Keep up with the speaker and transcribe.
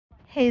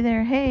Hey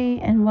there, hey,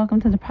 and welcome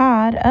to the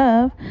pod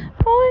of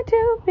Born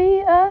to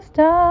Be a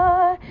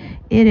Star.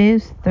 It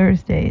is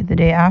Thursday, the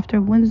day after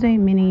Wednesday,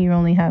 meaning you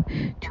only have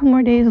 2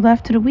 more days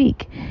left to the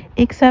week.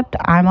 Except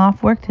I'm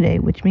off work today,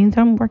 which means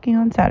I'm working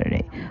on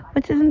Saturday,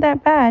 which isn't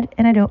that bad,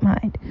 and I don't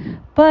mind.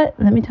 But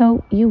let me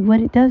tell you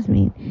what it does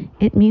mean.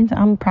 It means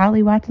I'm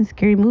probably watching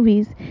scary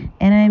movies,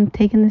 and I'm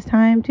taking this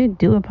time to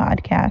do a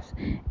podcast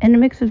in the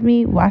mix of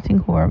me watching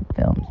horror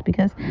films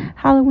because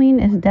Halloween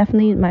is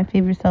definitely my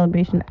favorite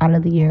celebration out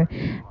of the year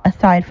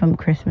aside from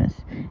Christmas.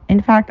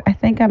 In fact, I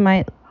think I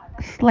might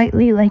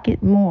slightly like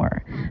it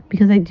more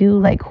because I do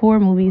like horror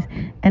movies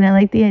and I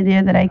like the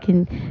idea that I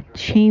can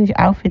change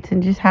outfits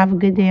and just have a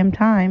good damn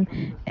time.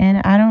 And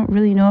I don't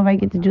really know if I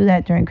get to do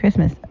that during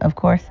Christmas. Of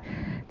course,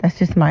 that's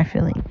just my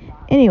feeling.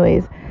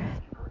 Anyways,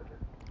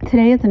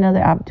 today is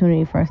another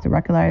opportunity for us to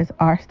recognize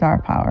our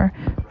star power,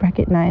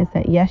 recognize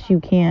that yes,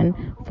 you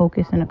can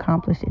focus and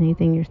accomplish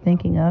anything you're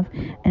thinking of,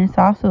 and it's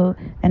also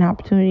an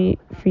opportunity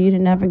for you to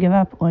never give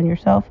up on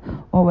yourself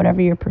or whatever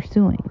you're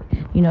pursuing.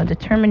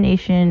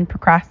 Determination,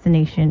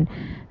 procrastination,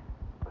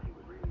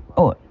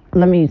 oh,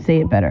 let me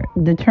say it better.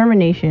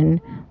 Determination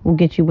will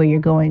get you where you're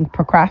going.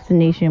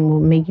 Procrastination will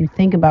make you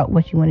think about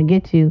what you want to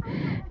get to,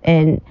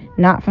 and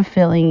not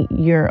fulfilling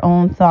your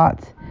own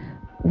thoughts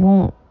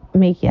won't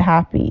make you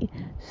happy.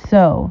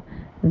 So,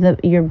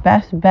 your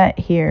best bet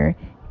here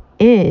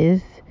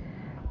is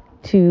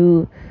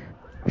to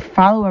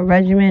follow a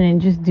regimen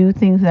and just do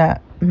things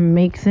that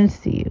make sense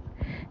to you.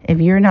 If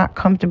you're not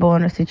comfortable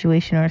in a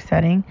situation or a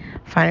setting,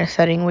 find a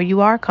setting where you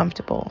are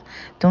comfortable.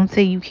 Don't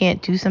say you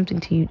can't do something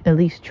till you at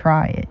least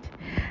try it.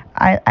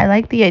 I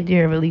like the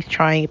idea of at least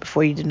trying it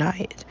before you deny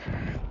it.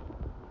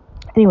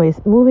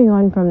 Anyways, moving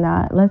on from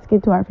that, let's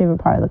get to our favorite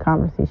part of the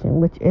conversation,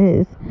 which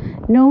is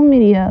no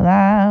media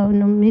allowed,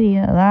 no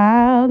media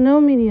allowed, no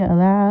media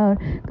allowed,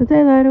 because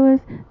they lie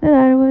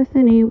to us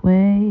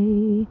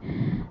anyway.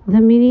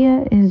 The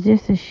media is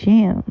just a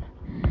sham.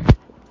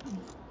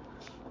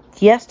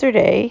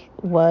 Yesterday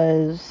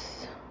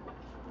was,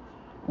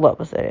 what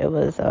was it? It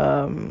was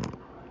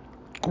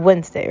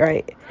Wednesday,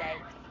 right?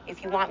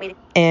 If you want me to.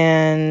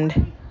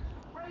 And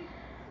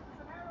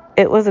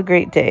it was a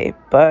great day,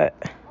 but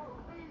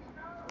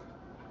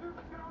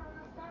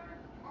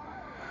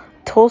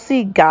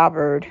Tulsi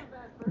Gabbard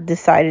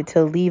decided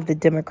to leave the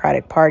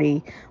Democratic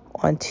Party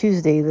on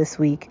Tuesday this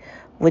week,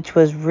 which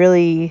was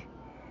really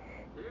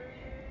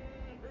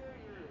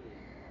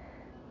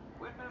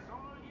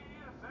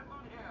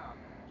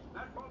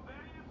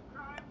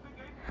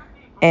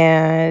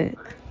and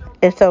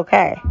it's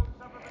okay.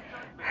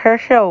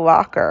 Herschel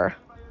Walker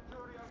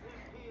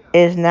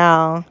is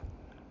now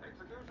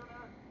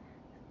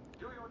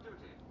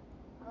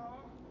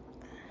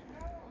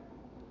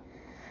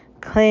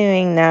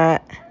claiming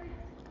that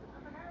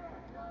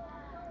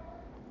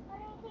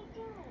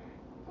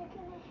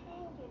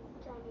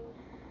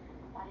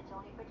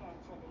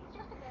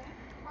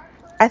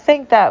I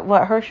think that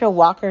what Herschel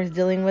Walker is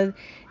dealing with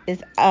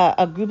is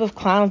a group of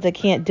clowns that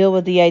can't deal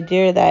with the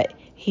idea that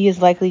he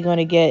is likely going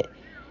to get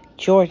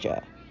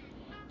Georgia.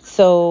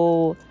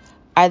 So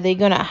are they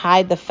going to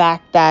hide the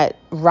fact that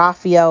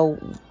Raphael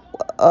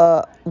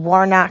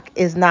Warnock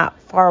is not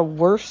far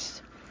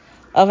worse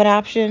of an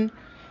option?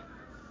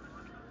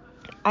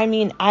 I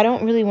mean, I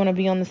don't really want to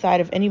be on the side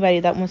of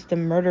anybody that wants to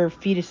murder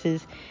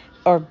fetuses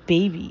or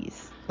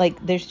babies.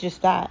 Like, there's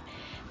just that.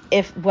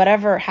 If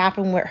whatever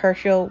happened with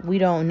Herschel, we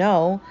don't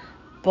know.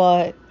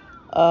 But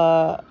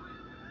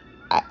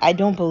I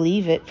don't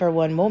believe it for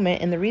one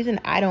moment. And the reason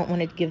I don't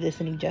want to give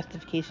this any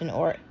justification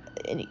or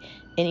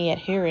any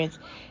adherence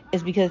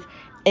is because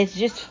it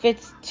just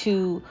fits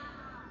too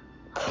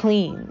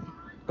clean,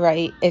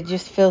 right? It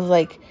just feels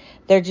like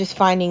they're just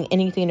finding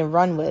anything to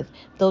run with.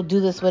 They'll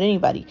do this with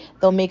anybody.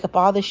 They'll make up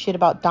all this shit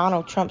about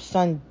Donald Trump's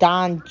son,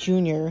 Don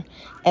Jr.,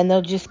 and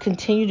they'll just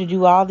continue to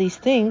do all these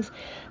things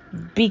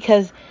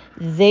because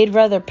they'd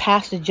rather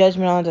pass the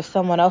judgment on to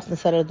someone else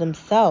instead of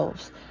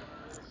themselves.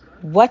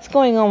 What's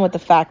going on with the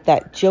fact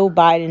that Joe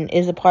Biden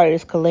is a part of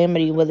this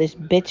calamity with his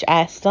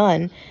bitch-ass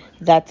son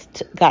that's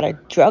got a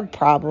drug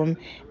problem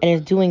and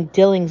is doing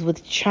dealings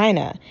with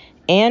China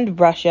and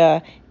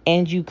Russia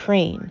and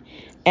Ukraine?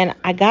 And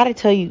I gotta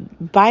tell you,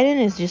 Biden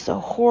is just a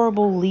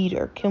horrible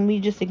leader. Can we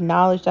just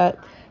acknowledge that?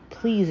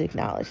 Please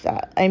acknowledge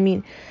that. I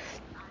mean,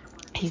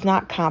 he's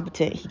not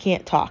competent. He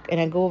can't talk. And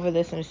I go over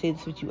this and I say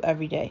this with you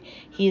every day.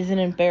 He is an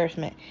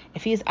embarrassment.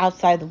 If he is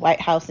outside the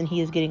White House and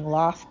he is getting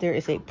lost, there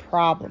is a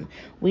problem.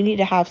 We need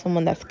to have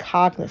someone that's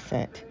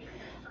cognizant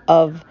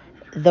of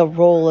the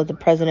role of the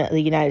President of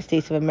the United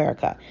States of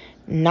America.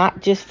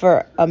 Not just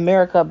for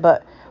America,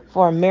 but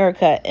for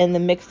America in the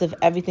mix of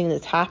everything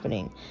that's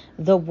happening.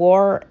 The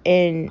war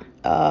in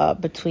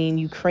between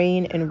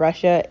Ukraine and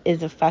Russia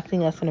is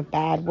affecting us in a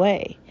bad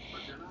way.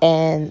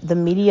 And the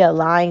media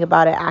lying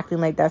about it,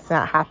 acting like that's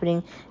not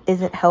happening,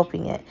 isn't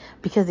helping it.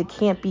 Because it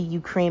can't be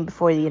Ukraine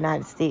before the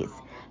United States.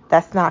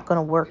 That's not going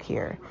to work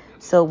here.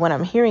 So when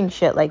I'm hearing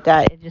shit like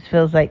that, it just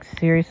feels like,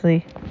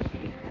 seriously?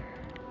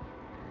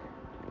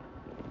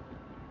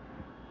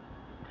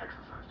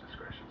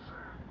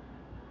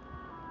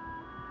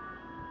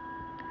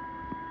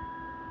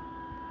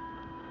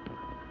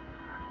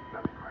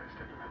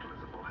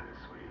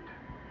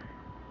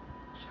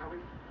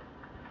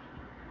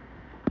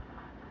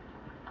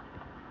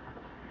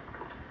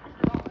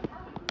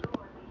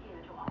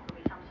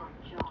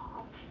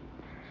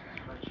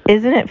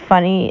 Isn't it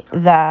funny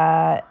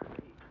that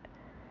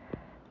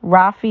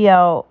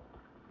Raphael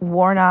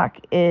Warnock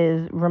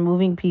is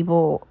removing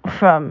people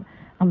from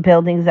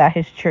buildings that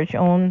his church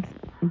owns,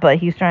 but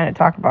he's trying to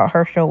talk about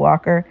Herschel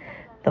Walker?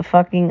 The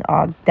fucking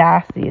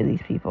audacity of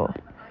these people.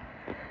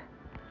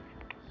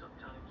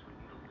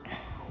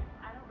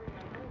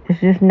 It's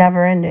just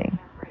never ending.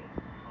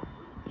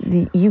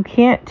 You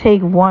can't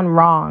take one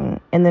wrong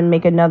and then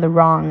make another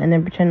wrong and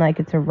then pretend like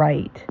it's a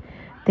right.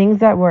 Things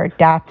that were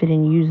adapted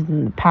and used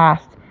in the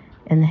past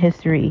in the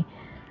history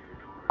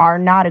are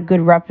not a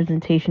good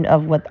representation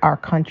of what our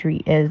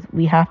country is.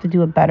 We have to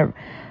do a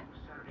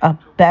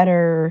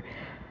better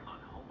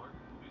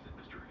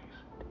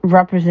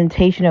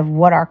representation of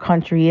what our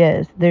country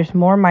is. There's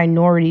more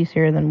minorities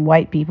here than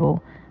white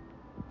people,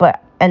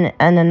 but and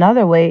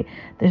another way,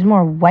 there's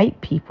more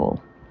white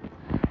people.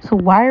 So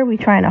why are we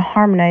trying to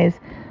harmonize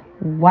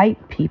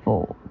white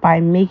people by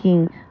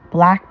making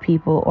black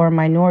people or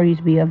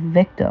minorities be a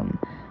victim?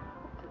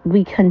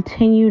 We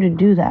continue to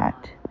do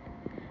that.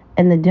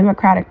 And the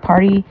Democratic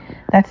Party,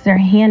 that's their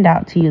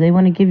handout to you. They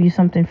want to give you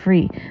something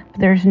free. But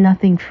there's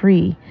nothing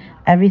free.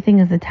 Everything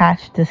is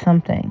attached to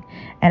something.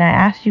 And I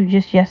asked you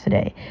just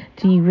yesterday,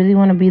 do you really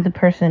want to be the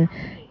person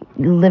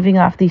living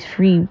off these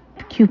free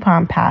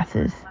coupon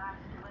passes?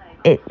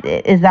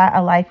 Is that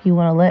a life you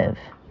want to live?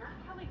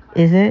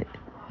 Is it?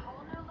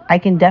 I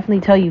can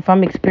definitely tell you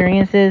from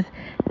experiences,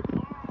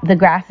 the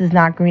grass is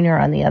not greener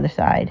on the other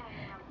side.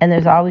 And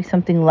there's always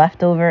something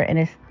left over, and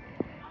it's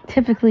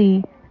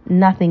typically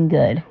nothing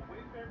good.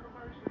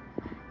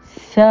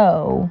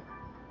 So,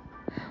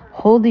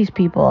 hold these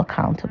people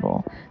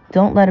accountable.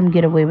 Don't let them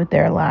get away with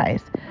their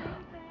lies.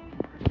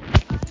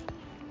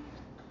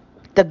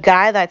 The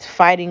guy that's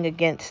fighting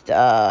against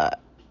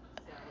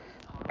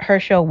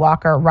Herschel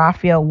Walker,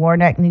 Raphael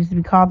Warnock, needs to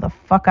be called the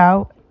fuck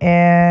out.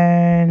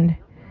 And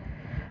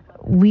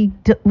we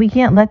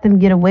can't let them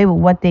get away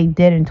with what they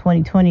did in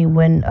 2020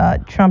 when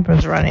Trump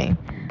was running.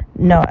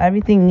 No,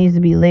 everything needs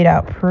to be laid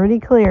out pretty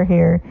clear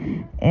here.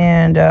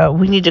 And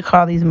we need to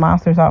call these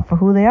monsters out for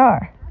who they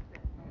are.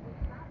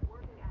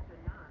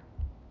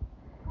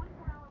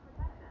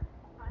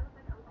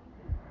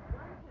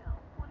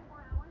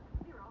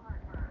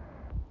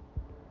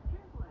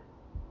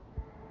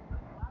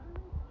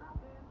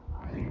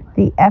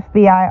 The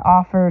FBI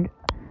offered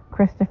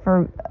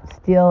Christopher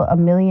Steele $1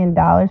 million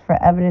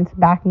for evidence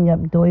backing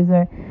up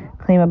Dozier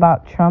claim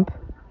about Trump.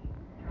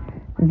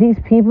 These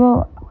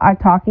people are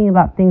talking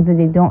about things that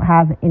they don't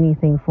have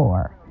anything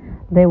for.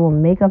 They will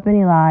make up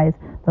any lies.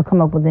 They'll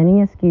come up with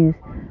any excuse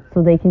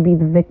so they can be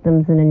the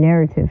victims in a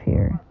narrative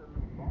here.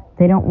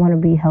 They don't want to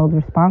be held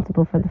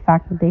responsible for the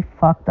fact that they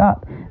fucked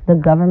up. The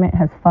government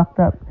has fucked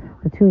up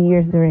the 2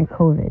 years during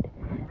COVID.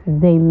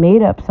 They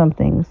made up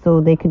something so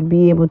they could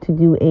be able to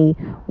do a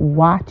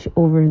watch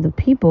over the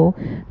people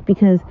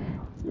because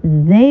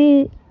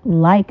they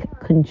like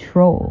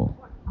control.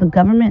 The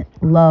government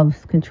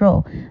loves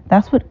control.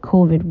 That's what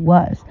COVID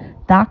was.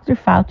 Dr.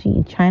 Fauci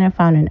in China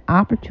found an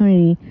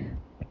opportunity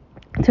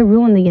to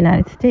ruin the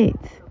United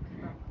States.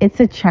 It's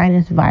a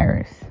China's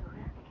virus.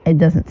 It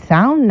doesn't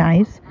sound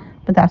nice,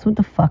 but that's what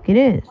the fuck it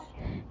is.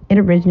 It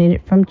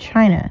originated from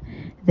China.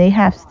 They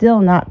have still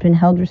not been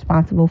held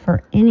responsible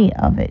for any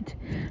of it.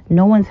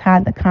 No one's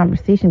had the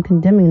conversation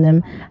condemning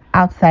them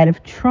outside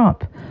of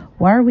Trump.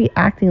 Why are we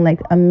acting like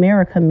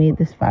America made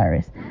this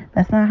virus?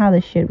 That's not how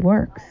this shit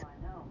works.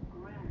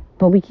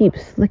 But we keep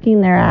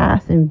slicking their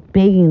ass and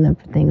begging them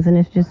for things, and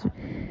it's just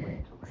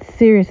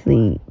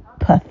seriously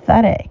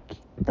pathetic.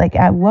 Like,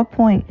 at what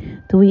point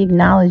do we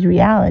acknowledge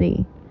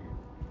reality?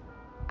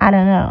 I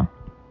don't know.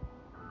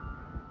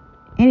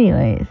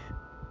 Anyways,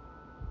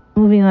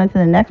 moving on to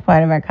the next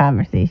part of our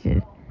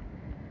conversation.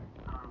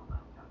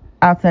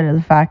 Outside of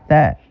the fact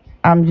that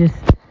I'm just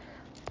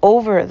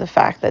over the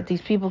fact that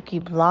these people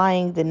keep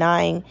lying,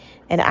 denying,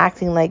 and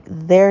acting like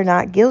they're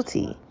not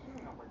guilty.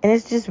 And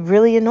it's just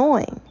really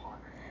annoying.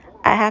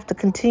 I have to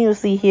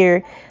continuously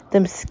hear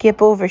them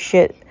skip over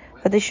shit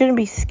that they shouldn't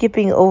be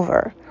skipping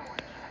over.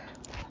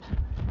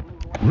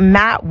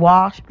 Matt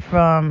Walsh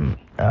from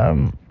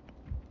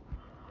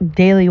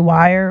Daily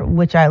Wire,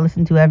 which I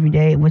listen to every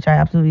day, which I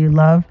absolutely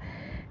love,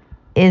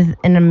 is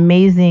an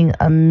amazing,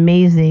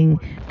 amazing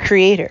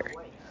creator.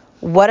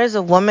 What is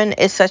a woman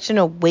is such an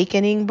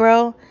awakening,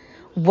 bro.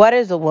 What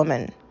is a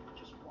woman?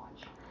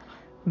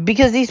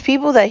 Because these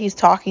people that he's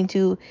talking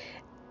to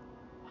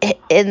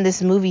in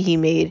this movie he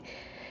made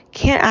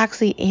can't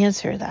actually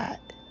answer that.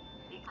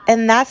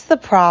 And that's the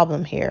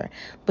problem here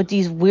with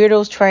these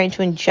weirdos trying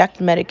to inject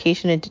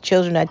medication into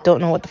children that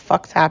don't know what the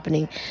fuck's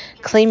happening,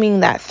 claiming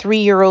that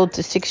 3-year-olds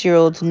to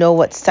 6-year-olds know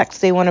what sex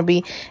they want to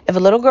be. If a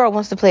little girl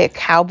wants to play a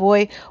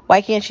cowboy,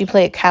 why can't she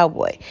play a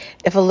cowboy?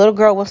 If a little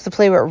girl wants to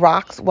play with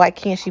rocks, why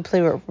can't she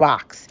play with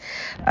rocks?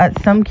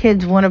 Some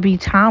kids want to be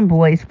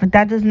tomboys, but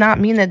that does not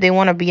mean that they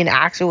want to be an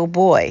actual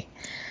boy.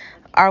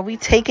 Are we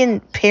taking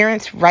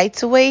parents'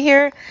 rights away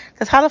here?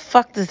 Because how the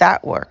fuck does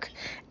that work?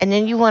 And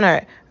then you want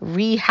to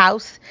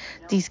rehouse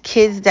these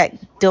kids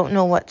that don't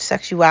know what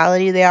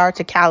sexuality they are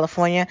to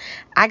California.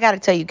 I got to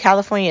tell you,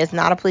 California is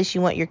not a place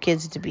you want your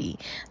kids to be.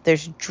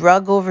 There's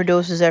drug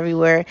overdoses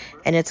everywhere,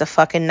 and it's a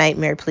fucking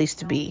nightmare place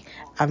to be.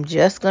 I'm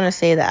just going to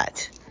say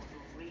that.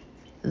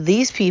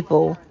 These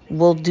people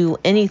will do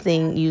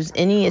anything, use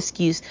any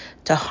excuse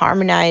to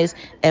harmonize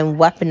and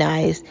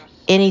weaponize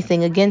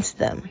anything against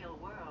them.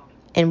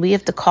 And we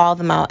have to call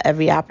them out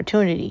every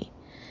opportunity.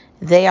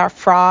 They are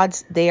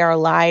frauds, they are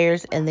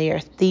liars, and they are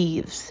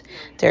thieves.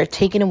 They're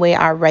taking away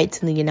our rights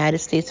in the United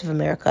States of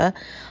America.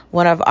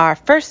 One of our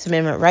First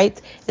Amendment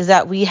rights is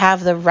that we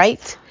have the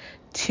right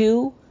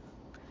to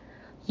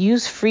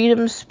use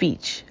freedom of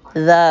speech.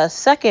 The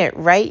second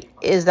right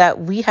is that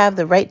we have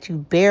the right to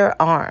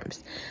bear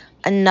arms.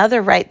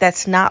 Another right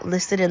that's not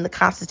listed in the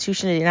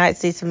Constitution of the United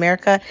States of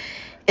America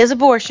is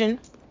abortion,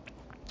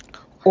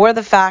 or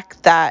the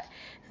fact that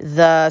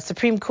the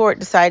Supreme Court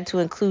decided to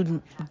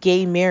include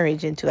gay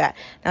marriage into that.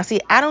 Now, see,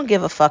 I don't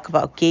give a fuck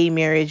about gay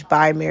marriage,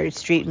 bi marriage,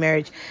 straight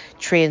marriage,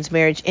 trans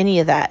marriage,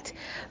 any of that.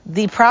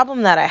 The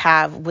problem that I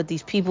have with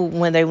these people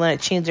when they want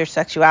to change their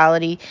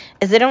sexuality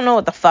is they don't know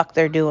what the fuck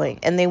they're doing.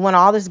 And they want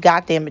all this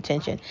goddamn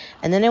attention.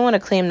 And then they want to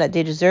claim that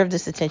they deserve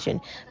this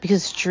attention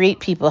because straight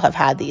people have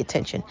had the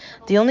attention.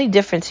 The only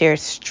difference here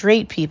is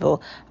straight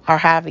people are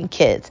having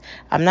kids.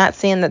 I'm not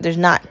saying that there's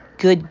not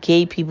good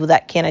gay people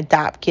that can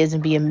adopt kids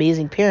and be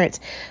amazing parents,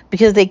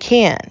 because they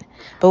can.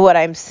 But what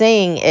I'm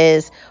saying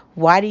is,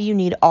 why do you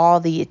need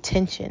all the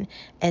attention?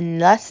 And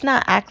let's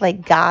not act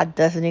like God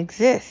doesn't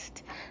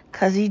exist,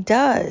 because he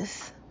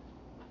does.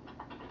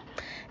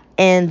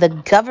 And the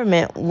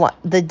government,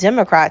 the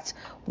Democrats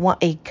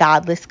want a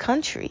godless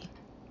country.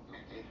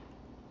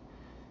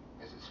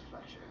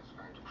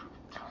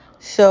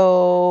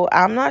 So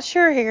I'm not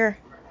sure here.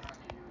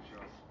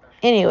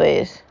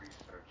 Anyways,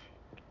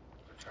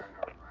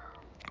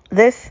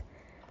 this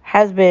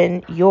has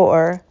been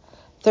your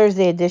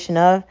Thursday edition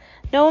of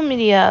No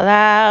Media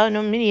Allowed,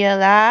 No Media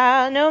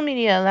Allowed, No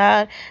Media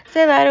Allowed.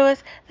 They lie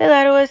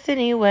to us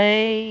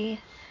anyway.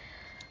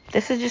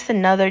 This is just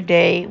another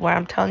day where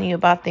I'm telling you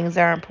about things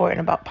that are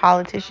important about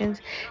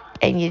politicians,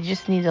 and you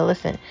just need to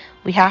listen.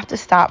 We have to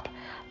stop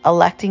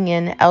electing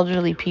in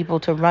elderly people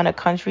to run a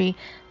country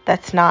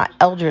that's not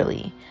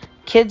elderly.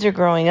 Kids are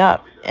growing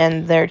up,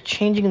 and they're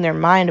changing their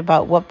mind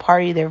about what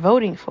party they're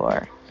voting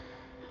for.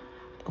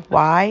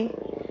 Why?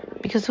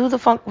 Because who the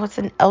fuck was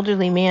an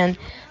elderly man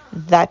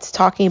that's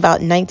talking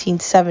about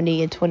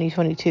 1970 and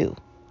 2022?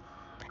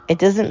 It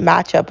doesn't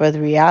match up with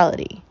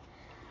reality.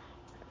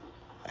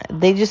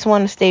 They just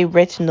want to stay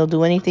rich, and they'll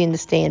do anything to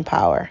stay in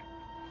power,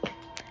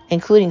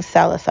 including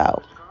sell us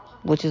out,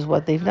 which is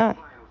what they've done.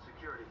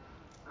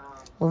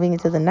 Moving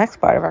into the next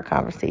part of our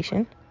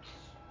conversation.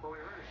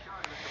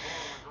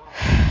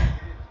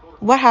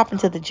 What happened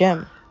to the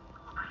gym?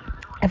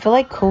 I feel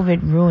like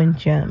COVID ruined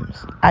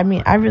gyms. I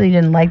mean, I really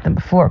didn't like them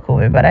before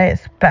COVID, but I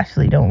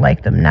especially don't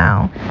like them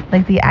now.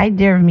 Like, the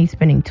idea of me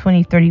spending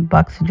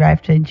 $20-$30 to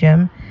drive to a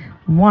gym.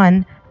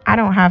 One, I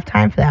don't have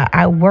time for that.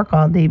 I work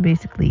all day,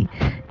 basically.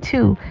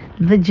 Two,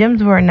 the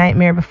gyms were a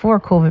nightmare before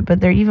COVID,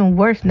 but they're even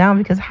worse now,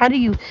 because how do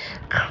you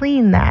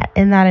clean that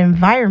in that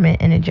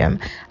environment in a gym?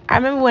 I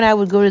remember when I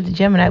would go to the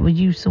gym and I would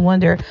used to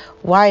wonder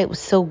why it was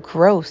so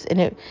gross. And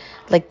it,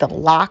 like the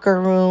locker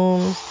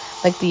rooms,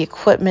 like the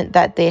equipment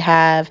that they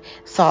have,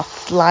 it's all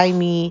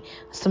slimy.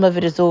 Some of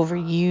it is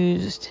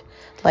overused.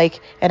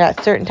 Like, and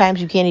at certain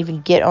times you can't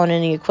even get on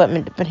any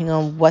equipment depending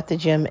on what the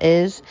gym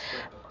is.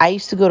 I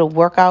used to go to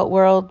Workout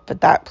World,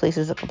 but that place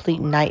is a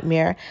complete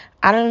nightmare.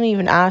 I don't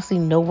even honestly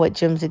know what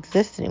gyms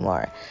exist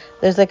anymore.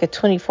 There's like a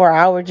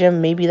 24-hour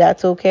gym. Maybe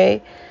that's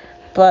okay.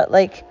 But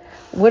like,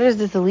 where does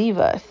this leave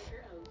us?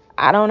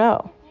 I don't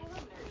know.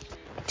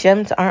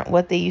 Gyms aren't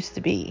what they used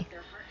to be.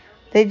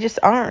 They just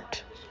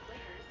aren't.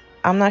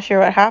 I'm not sure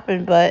what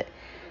happened, but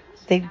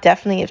they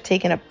definitely have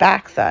taken a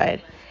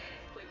backside.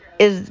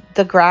 Is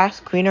the grass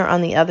greener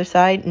on the other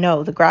side?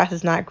 No, the grass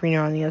is not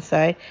greener on the other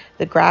side.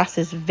 The grass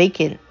is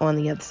vacant on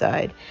the other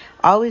side.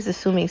 Always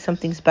assuming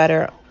something's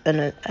better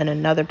in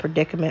another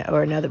predicament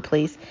or another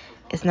place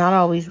is not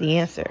always the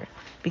answer,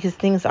 because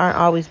things aren't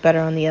always better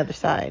on the other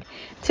side.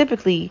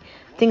 Typically,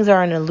 things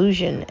are an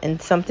illusion,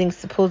 and something's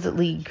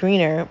supposedly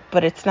greener,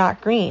 but it's not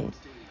green.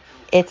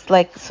 It's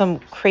like some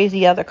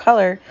crazy other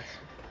color,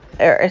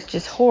 or it's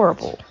just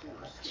horrible.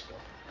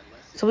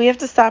 So we have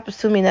to stop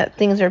assuming that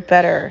things are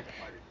better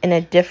in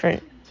a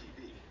different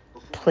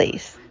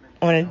place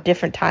or in a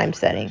different time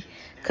setting,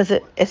 because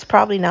it's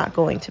probably not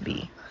going to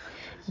be.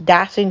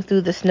 Dashing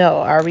through the snow.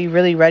 Are we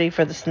really ready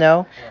for the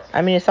snow?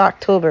 I mean, it's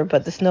October,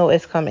 but the snow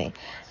is coming.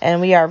 And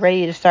we are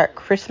ready to start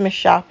Christmas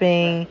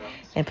shopping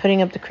and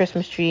putting up the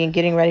Christmas tree and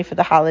getting ready for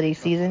the holiday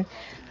season,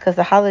 because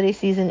the holiday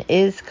season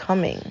is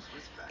coming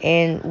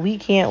and we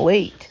can't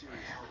wait.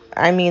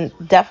 I mean,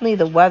 definitely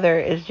the weather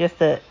is just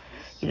the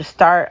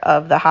start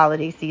of the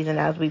holiday season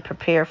as we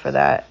prepare for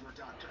that.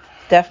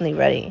 Definitely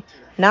ready.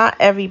 Not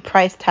every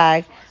price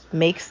tag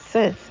makes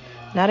sense.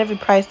 Not every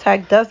price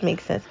tag does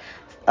make sense.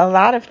 A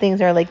lot of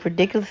things are like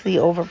ridiculously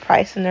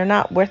overpriced and they're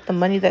not worth the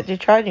money that you're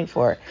charging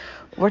for.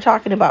 We're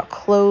talking about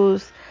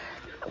clothes.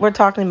 We're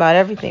talking about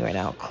everything right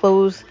now.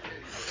 Clothes,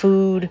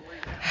 food,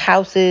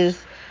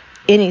 houses,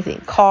 anything,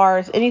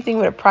 cars, anything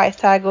with a price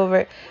tag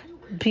over it.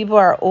 People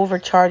are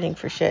overcharging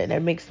for shit and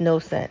it makes no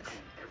sense.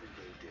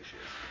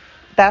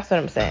 That's what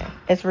I'm saying.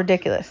 It's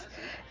ridiculous.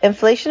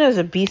 Inflation is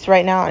a beast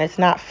right now and it's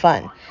not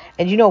fun.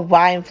 And you know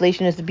why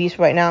inflation is a beast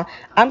right now?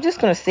 I'm just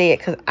going to say it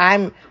because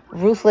I'm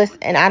ruthless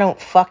and I don't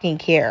fucking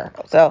care.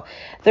 So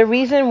the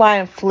reason why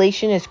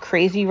inflation is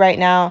crazy right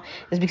now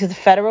is because the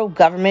federal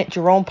government,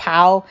 Jerome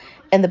Powell,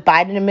 and the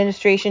Biden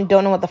administration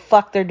don't know what the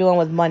fuck they're doing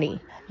with money.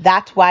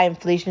 That's why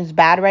inflation is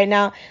bad right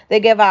now. They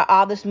gave out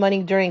all this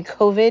money during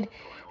COVID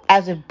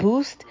as a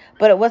boost,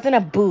 but it wasn't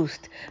a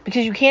boost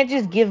because you can't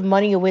just give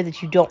money away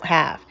that you don't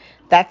have.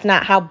 That's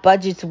not how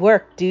budgets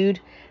work, dude.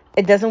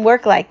 It doesn't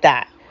work like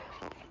that.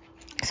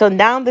 So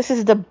now this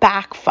is the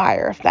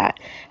backfire of that.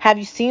 Have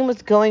you seen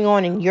what's going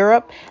on in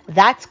Europe?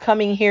 That's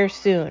coming here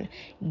soon.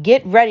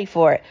 Get ready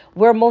for it.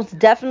 We're most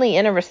definitely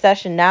in a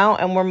recession now,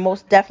 and we're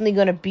most definitely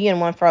going to be in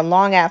one for a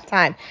long ass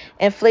time.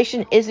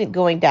 Inflation isn't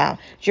going down.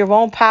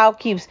 Jerome Powell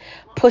keeps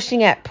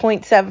pushing at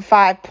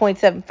 0.75,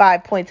 0.75,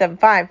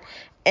 0.75.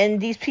 And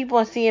these people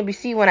on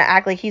CNBC want to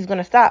act like he's going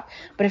to stop.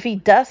 But if he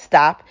does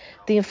stop,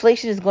 the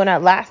inflation is going to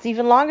last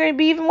even longer and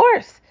be even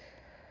worse.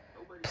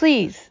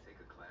 Please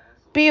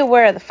be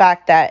aware of the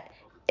fact that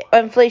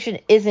inflation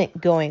isn't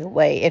going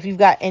away. If you've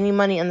got any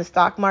money in the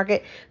stock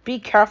market, be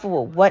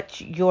careful with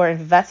what you're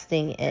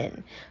investing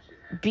in.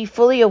 Be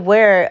fully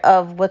aware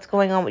of what's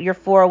going on with your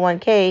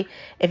 401k.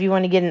 If you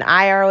want to get an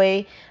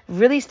IRA,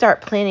 really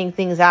start planning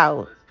things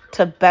out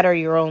to better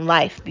your own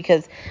life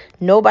because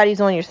nobody's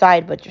on your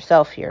side but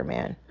yourself here,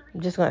 man.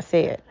 I'm just going to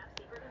say it.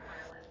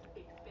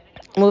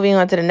 Moving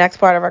on to the next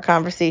part of our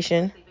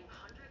conversation.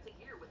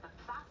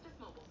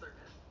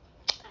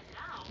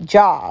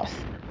 Jaws.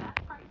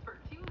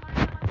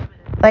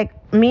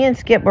 Like, me and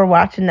Skip were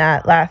watching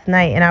that last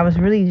night, and I was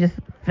really just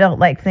felt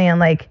like saying,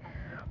 like,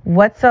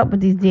 what's up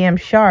with these damn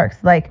sharks?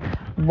 Like,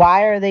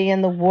 why are they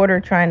in the water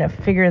trying to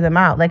figure them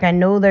out? Like, I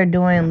know they're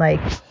doing, like,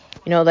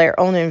 their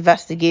own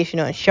investigation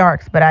on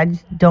sharks, but I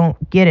just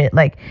don't get it.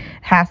 Like, it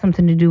has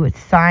something to do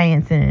with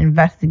science and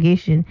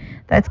investigation.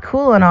 That's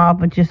cool and all,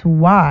 but just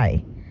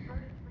why?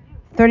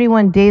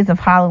 31 Days of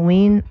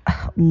Halloween,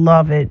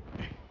 love it.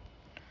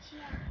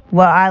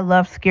 Well, I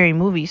love scary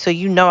movies, so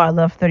I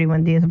love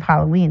 31 Days of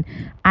Halloween.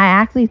 I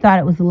actually thought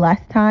it was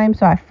less time,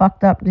 so I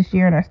fucked up this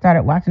year and I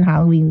started watching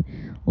Halloween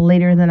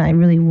later than I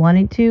really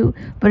wanted to,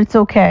 but it's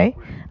okay.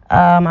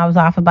 I was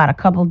off about a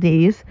couple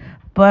days,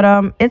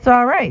 but it's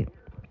all right.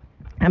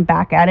 I'm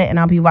back at it, and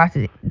I'll be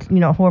watching,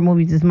 horror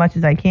movies as much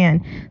as I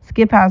can.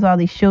 Skip has all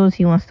these shows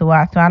he wants to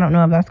watch, so I don't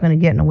know if that's going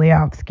to get in the way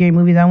of scary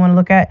movies I want to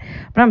look at,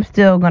 but I'm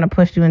still going to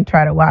push through and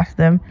try to watch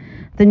them.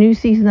 The new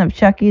season of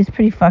Chucky is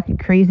pretty fucking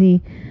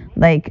crazy.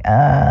 Like,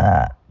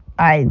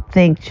 I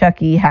think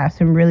Chucky has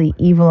some really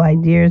evil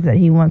ideas that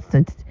he wants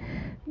to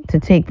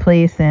take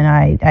place, and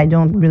I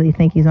don't really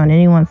think he's on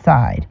anyone's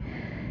side.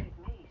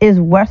 Is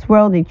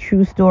Westworld a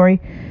true story?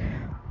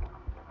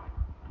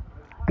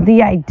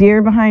 The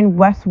idea behind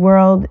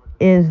Westworld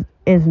is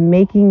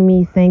making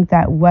me think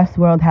that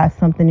Westworld has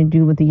something to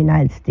do with the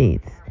United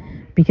States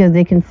because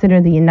they consider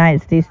the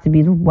United States to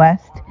be the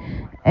West.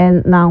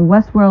 And now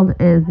Westworld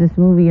is this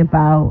movie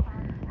about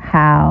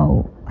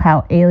how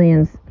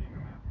aliens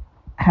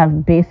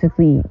have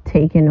basically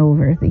taken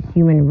over the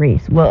human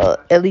race. Well,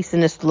 at least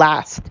in this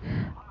last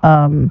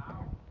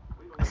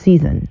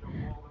season.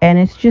 And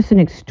it's just an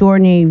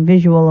extraordinary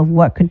visual of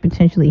what could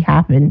potentially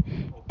happen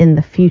in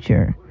the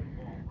future.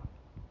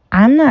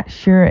 I'm not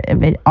sure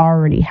if it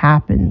already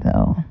happened,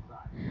 though.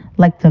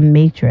 Like The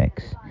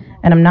Matrix.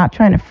 And I'm not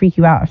trying to freak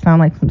you out or sound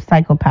like some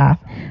psychopath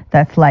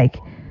that's like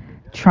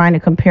trying to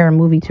compare a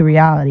movie to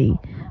reality.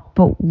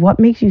 But what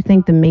makes you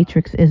think The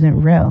Matrix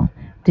isn't real?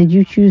 Did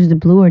you choose the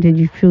blue or did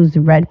you choose the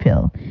red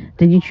pill?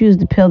 Did you choose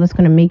the pill that's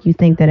going to make you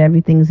think that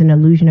everything's an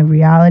illusion of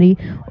reality?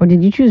 Or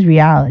did you choose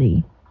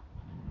reality?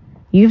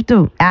 You have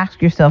to ask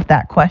yourself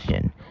that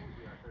question.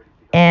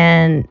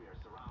 And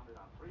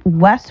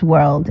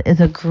Westworld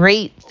is a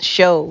great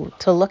show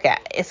to look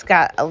at. It's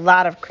got a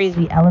lot of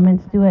crazy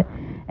elements to it,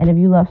 and if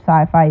you love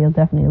sci-fi, you'll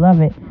definitely love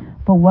it.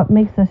 But what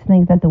makes us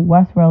think that the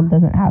Westworld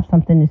doesn't have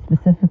something to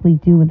specifically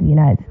do with the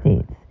United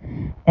States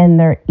and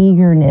their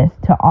eagerness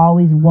to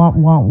always want?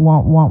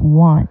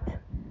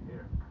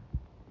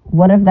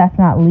 What if that's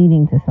not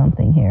leading to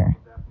something here?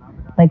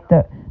 Like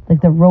the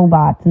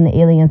robots and the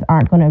aliens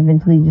aren't going to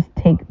eventually just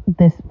take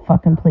this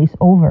fucking place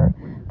over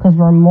because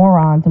we're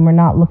morons and we're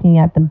not looking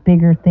at the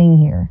bigger thing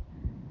here.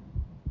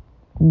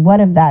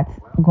 What if that's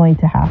going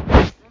to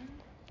happen?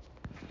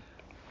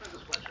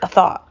 A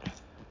thought.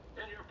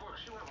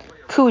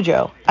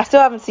 Cujo. I still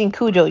haven't seen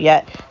Cujo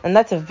yet, and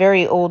that's a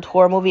very old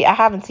horror movie. I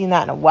haven't seen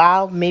that in a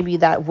while. Maybe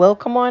that will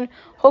come on.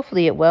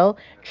 Hopefully it will.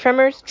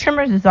 Tremors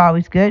is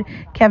always good.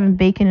 Kevin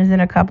Bacon is in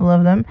a couple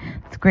of them.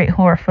 It's a great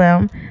horror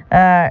film.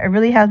 It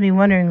really has me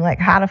wondering, like,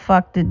 how the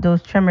fuck did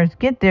those Tremors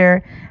get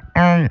there?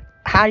 And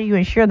how do you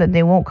ensure that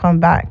they won't come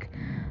back?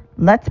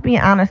 Let's be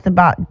honest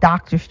about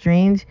Doctor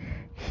Strange.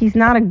 He's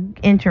not an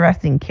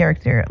interesting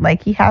character.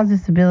 Like, he has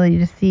this ability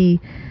to see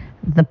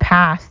the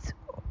past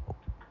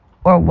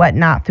or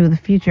whatnot through the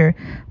future,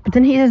 but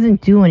then he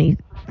doesn't do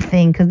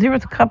anything. Because there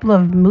was a couple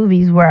of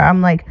movies where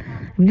I'm like,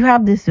 if you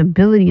have this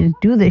ability to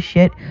do this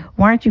shit,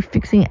 why aren't you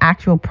fixing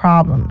actual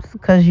problems?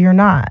 Because you're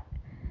not.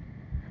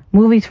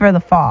 Movies for the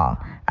fall.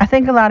 I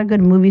think a lot of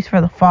good movies for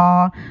the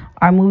fall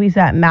are movies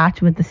that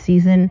match with the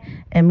season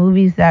and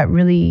movies that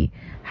really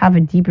have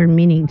a deeper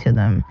meaning to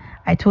them.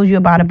 I told you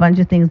about a bunch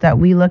of things that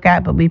we look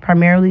at, but we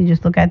primarily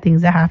just look at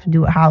things that have to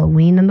do with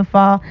Halloween in the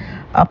fall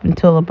up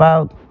until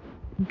about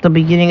the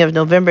beginning of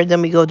November.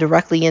 Then we go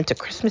directly into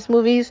Christmas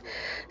movies.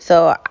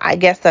 So I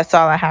guess that's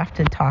all I have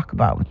to talk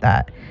about with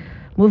that.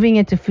 Moving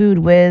into food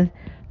with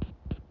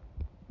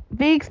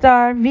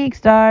Veekstar,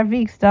 Veekstar,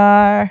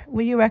 Veekstar.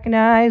 Will you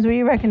recognize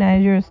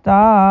you're a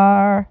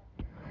star?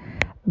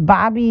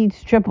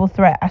 Bobby's Triple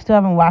Threat. I still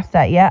haven't watched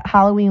that yet.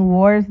 Halloween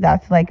Wars.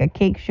 That's like a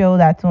cake show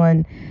that's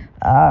on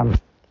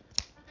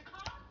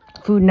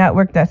Food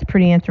Network. That's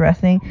pretty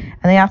interesting.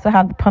 And they also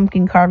have the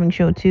pumpkin carving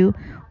show too.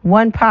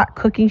 One pot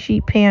cooking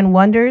sheet pan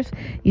wonders.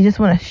 You just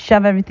want to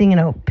shove everything in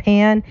a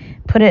pan,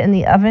 put it in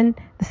the oven.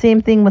 The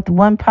same thing with the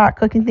one pot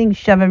cooking thing.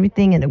 Shove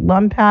everything in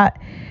one pot.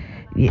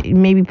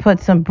 Maybe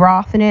put some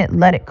broth in it.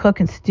 Let it cook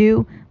and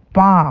stew.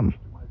 Bomb.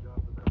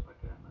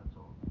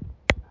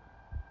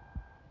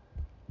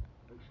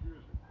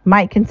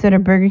 Might consider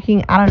Burger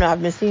King. I don't know.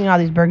 I've been seeing all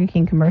these Burger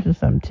King commercials,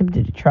 so I'm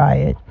tempted to try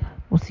it.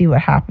 We'll see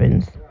what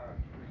happens.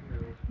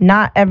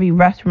 Not every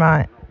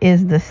restaurant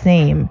is the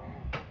same.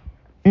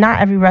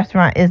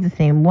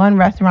 One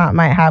restaurant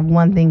might have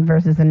one thing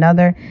versus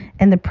another,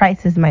 and the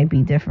prices might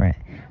be different.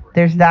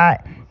 There's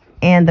that,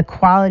 and the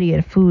quality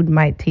of the food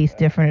might taste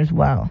different as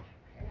well.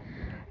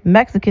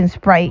 Mexican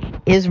Sprite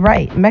is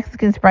right.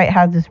 Mexican Sprite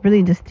has this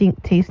really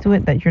distinct taste to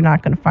it that you're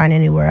not going to find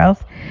anywhere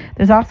else.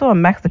 There's also a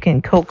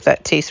Mexican Coke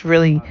that tastes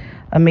really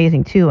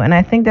amazing too, and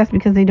I think that's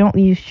because they don't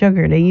use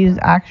sugar. They use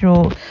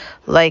actual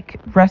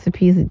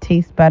recipes that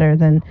taste better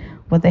than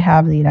what they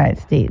have in the United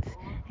States.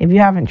 If you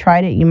haven't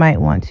tried it, you might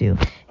want to.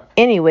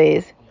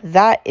 Anyways,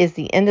 that is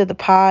the end of the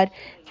pod.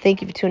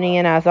 Thank you for tuning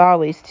in as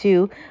always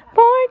to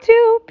Born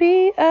to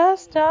Be a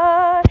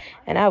Star,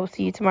 and I will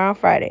see you tomorrow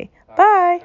Friday. Bye.